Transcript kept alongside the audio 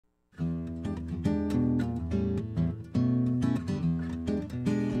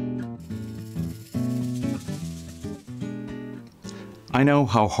I know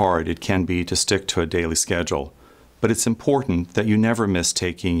how hard it can be to stick to a daily schedule, but it's important that you never miss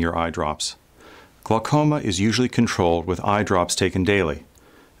taking your eye drops. Glaucoma is usually controlled with eye drops taken daily.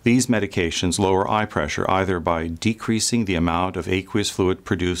 These medications lower eye pressure either by decreasing the amount of aqueous fluid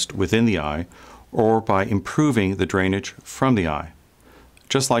produced within the eye or by improving the drainage from the eye.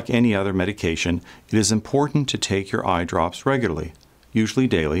 Just like any other medication, it is important to take your eye drops regularly, usually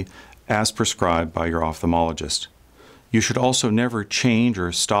daily, as prescribed by your ophthalmologist. You should also never change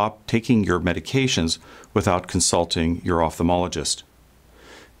or stop taking your medications without consulting your ophthalmologist.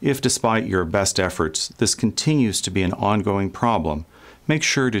 If, despite your best efforts, this continues to be an ongoing problem, make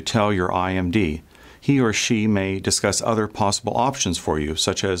sure to tell your IMD. He or she may discuss other possible options for you,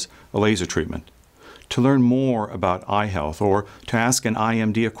 such as a laser treatment. To learn more about eye health or to ask an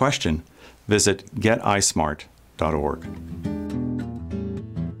IMD a question, visit geteyesmart.org.